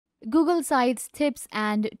Google Sites tips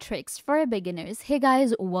and tricks for beginners. Hey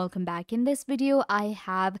guys, welcome back. In this video, I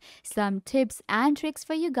have some tips and tricks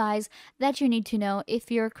for you guys that you need to know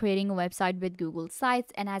if you're creating a website with Google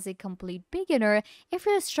Sites. And as a complete beginner, if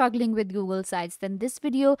you're struggling with Google Sites, then this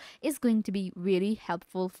video is going to be really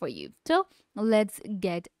helpful for you. So let's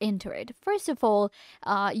get into it. First of all,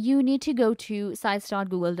 you need to go to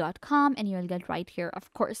sites.google.com and you'll get right here,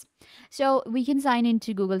 of course. So we can sign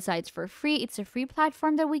into Google Sites for free. It's a free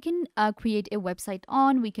platform that we can create a website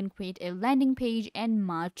on. We can create a landing page and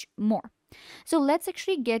much more. So let's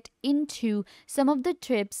actually get into some of the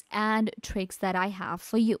tips and tricks that I have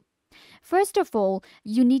for you. First of all,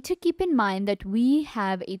 you need to keep in mind that we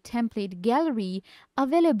have a template gallery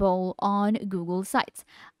available on Google Sites.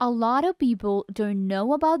 A lot of people don't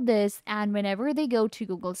know about this, and whenever they go to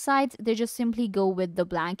Google Sites, they just simply go with the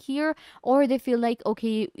blank here, or they feel like,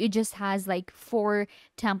 okay, it just has like 4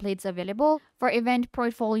 templates available for event,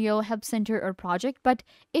 portfolio, help center, or project. But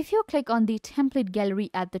if you click on the template gallery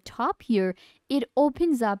at the top here, it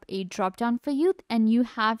opens up a drop down for you, and you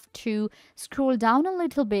have to scroll down a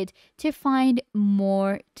little bit to find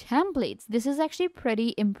more templates. This is actually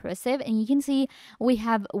pretty impressive, and you can see we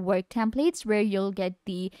have work templates where you'll get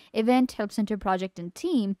the event, help center, project, and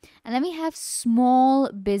team. And then we have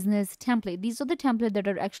small business template. These are the templates that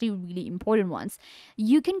are actually really important ones.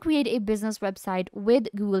 You can create a business website with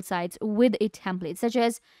Google Sites with a template, such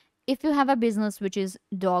as if you have a business which is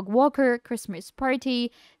dog walker, Christmas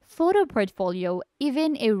party, photo portfolio,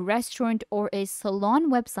 even a restaurant or a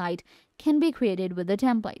salon website can be created with a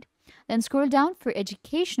template. Then scroll down for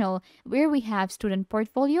educational, where we have student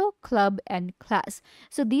portfolio, club, and class.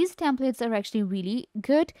 So these templates are actually really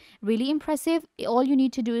good, really impressive. All you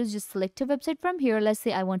need to do is just select a website from here. Let's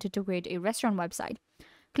say I wanted to create a restaurant website.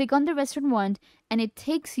 Click on the restaurant one, and it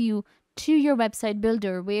takes you to your website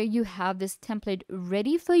builder where you have this template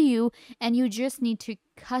ready for you, and you just need to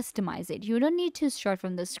customize it. You don't need to start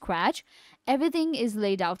from the scratch. Everything is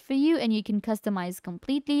laid out for you, and you can customize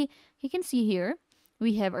completely. You can see here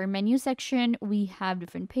we have our menu section, we have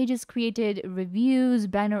different pages created, reviews,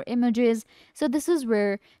 banner images. So this is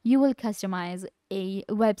where you will customize a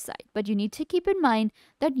website. But you need to keep in mind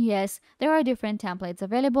that yes, there are different templates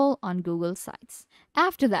available on Google Sites.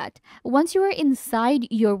 After that, once you are inside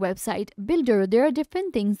your website builder, there are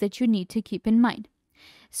different things that you need to keep in mind.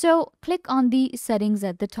 So click on the settings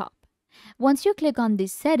at the top. Once you click on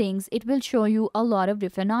these settings, it will show you a lot of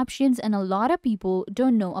different options, and a lot of people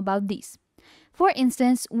don't know about these. For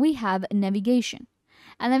instance, we have navigation,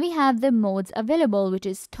 and then we have the modes available, which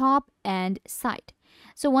is top and side.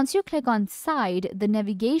 So once you click on side, the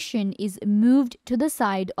navigation is moved to the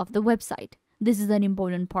side of the website. This is an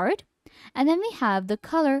important part. And then we have the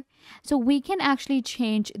color. So we can actually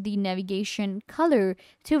change the navigation color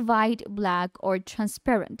to white, black, or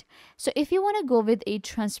transparent. So if you want to go with a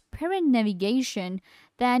transparent navigation,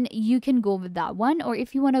 then you can go with that one. Or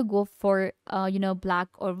if you want to go for, black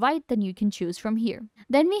or white, then you can choose from here.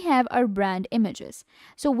 Then we have our brand images.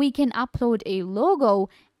 So we can upload a logo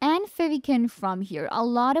and favicon from here. A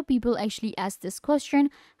lot of people actually ask this question,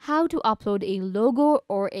 how to upload a logo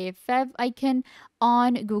or a fav icon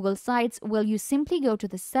on Google Sites. Well, you simply go to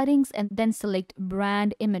the settings and then select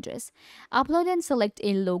brand images. Upload and select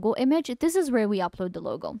a logo image. This is where we upload the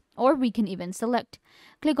logo, or we can even select.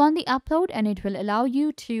 Click on the upload, and it will allow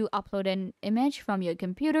you to upload an image from your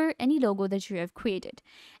computer, any logo that you have created.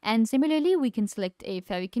 And similarly, we can select a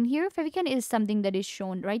favicon here. Favicon is something that is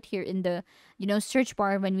shown right here in the search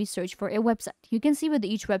bar when we search for a website. You can see with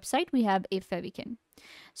each website we have a favicon.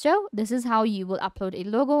 So this is how you will upload a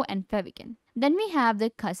logo and favicon. Then we have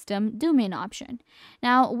the custom domain option.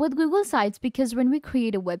 Now with Google Sites, because when we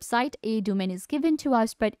create a website, a domain is given to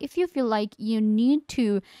us, but if you feel like you need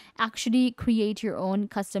to actually create your own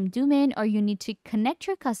custom domain, or you need to connect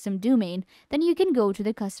your custom domain, then you can go to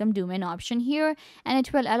the custom domain option here, and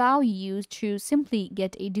it will allow you to simply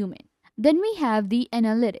get a domain. Then we have the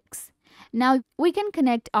analytics. Now we can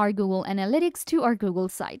connect our Google Analytics to our Google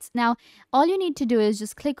Sites. Now all you need to do is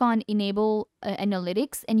just click on enable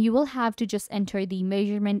analytics, and you will have to just enter the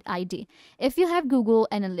measurement ID. If you have Google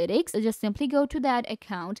Analytics, just simply go to that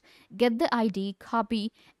account, get the ID,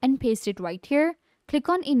 copy and paste it right here. Click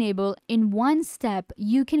on enable. In one step,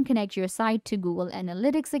 you can connect your site to Google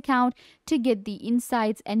Analytics account to get the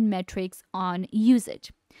insights and metrics on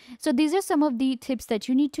usage. So these are some of the tips that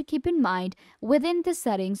you need to keep in mind within the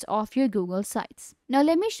settings of your Google Sites. Now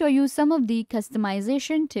let me show you some of the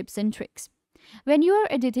customization tips and tricks. When you are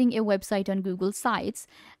editing a website on Google Sites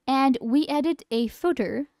and we edit a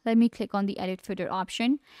footer, let me click on the edit footer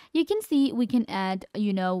option. You can see we can add, a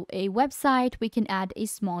website, we can add a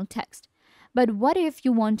small text. But what if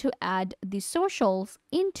you want to add the socials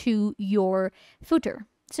into your footer?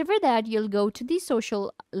 So for that, you'll go to the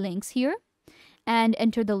social links here and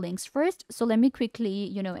enter the links first. So let me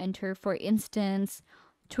quickly, enter, for instance,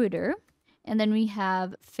 Twitter, and then we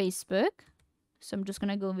have Facebook. So I'm just going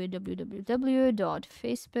to go with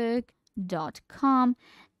www.facebook.com,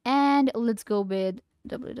 and let's go with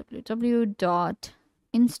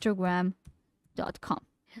www.instagram.com.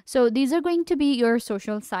 So these are going to be your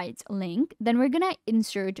social sites link. Then we're going to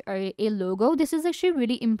insert a logo. This is actually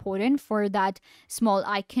really important for that small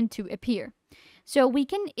icon to appear. So we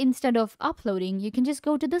can, instead of uploading, you can just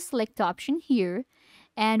go to the select option here,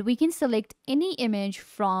 and we can select any image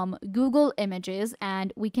from Google Images,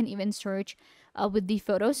 and we can even search with the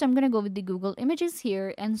photo. So I'm going to go with the Google Images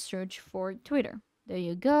here and search for Twitter. There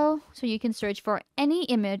you go. So you can search for any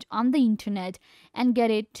image on the internet and get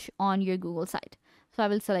it on your Google site. So I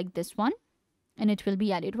will select this one, and it will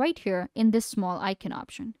be added right here in this small icon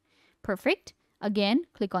option. Perfect. Again,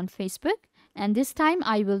 click on Facebook, and this time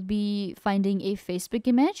I will be finding a Facebook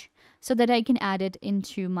image so that I can add it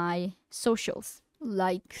into my socials,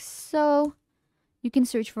 like so. You can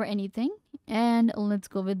search for anything, and let's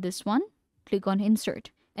go with this one. Click on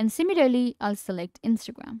insert, and similarly I'll select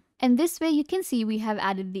Instagram, and this way you can see we have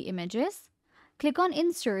added the images. Click on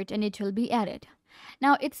insert and it will be added.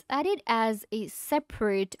 Now it's added as a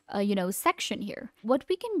separate section here. What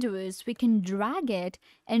we can do is we can drag it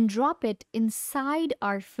and drop it inside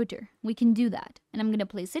our footer. We can do that, and I'm going to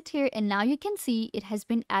place it here, and now you can see it has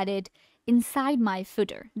been added inside my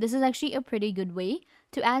footer. This is actually a pretty good way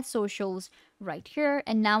to add socials right here,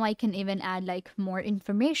 and now I can even add like more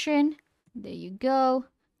information. There you go,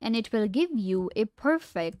 and it will give you a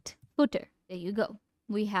perfect footer. There you go.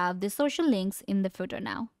 We have the social links in the footer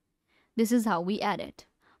now. This is how we add it.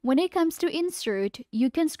 When it comes to insert, you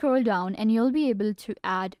can scroll down and you'll be able to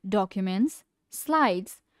add documents,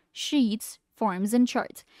 slides, sheets, forms, and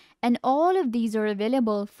charts. And all of these are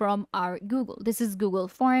available from our Google. This is Google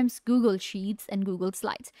Forms, Google Sheets, and Google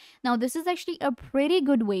Slides. Now, this is actually a pretty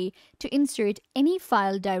good way to insert any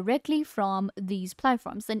file directly from these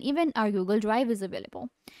platforms. And even our Google Drive is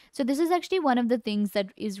available. So this is actually one of the things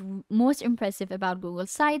that is most impressive about Google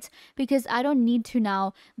Sites, because I don't need to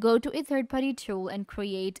now go to a third-party tool and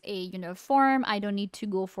create a form. I don't need to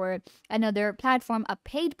go for another platform, a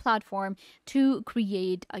paid platform, to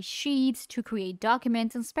create sheets, to create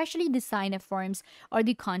documents, and especially the sign-up forms or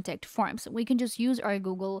the contact forms. We can just use our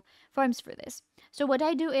Google Forms for this. So what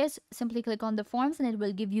I do is simply click on the forms, and it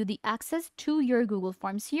will give you the access to your Google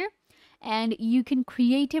Forms here. And you can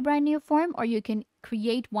create a brand new form, or you can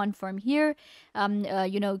create one form here,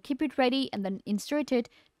 keep it ready and then insert it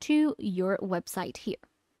to your website here.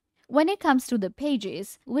 When it comes to the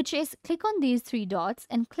pages, which is click on these three dots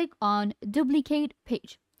and click on duplicate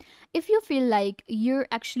page. If you feel like you're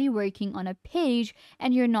actually working on a page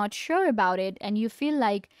and you're not sure about it, and you feel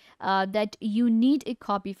like that you need a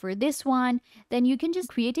copy for this one, then you can just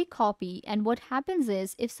create a copy. And what happens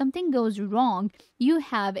is, if something goes wrong, you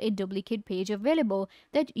have a duplicate page available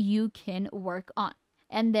that you can work on.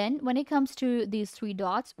 And then when it comes to these three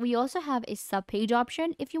dots, we also have a subpage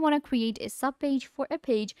option. If you want to create a subpage for a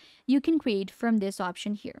page, you can create from this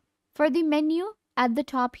option here. For the menu, at the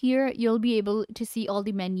top here, you'll be able to see all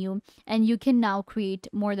the menu, and you can now create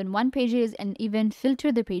more than one pages and even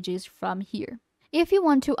filter the pages from here. If you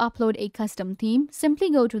want to upload a custom theme,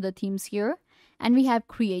 simply go to the themes here, and we have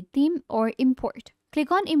create theme or import.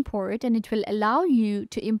 Click on import, and it will allow you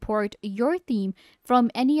to import your theme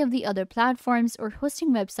from any of the other platforms or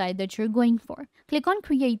hosting website that you're going for. Click on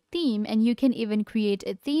create theme, and you can even create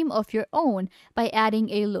a theme of your own by adding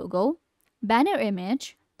a logo, banner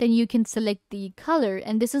image. Then you can select the color,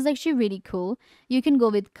 and this is actually really cool. You can go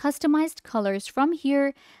with customized colors from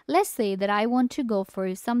here. Let's say that I want to go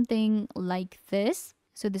for something like this.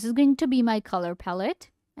 So this is going to be my color palette,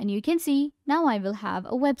 and you can see now I will have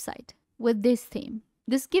a website with this theme.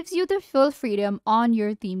 This gives you the full freedom on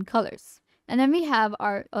your theme colors. And then we have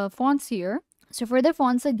our fonts here. So for the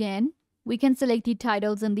fonts, again, we can select the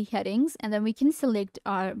titles and the headings, and then we can select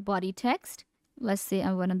our body text. Let's say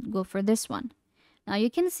I want to go for this one. Now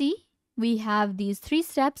you can see we have these three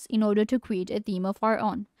steps in order to create a theme of our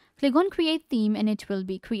own. Click on create theme, and it will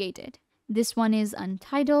be created. This one is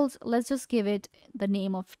untitled. Let's just give it the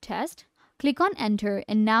name of test. Click on enter,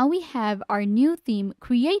 and now we have our new theme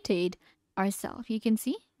created ourselves. You can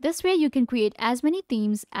see this way you can create as many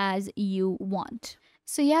themes as you want.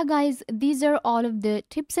 So, yeah, guys, these are all of the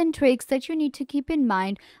tips and tricks that you need to keep in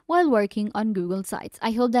mind while working on Google Sites.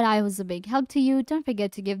 I hope that I was a big help to you. Don't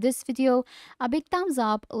forget to give this video a big thumbs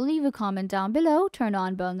up, leave a comment down below, turn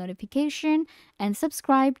on bell notification, and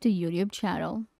subscribe to YouTube channel.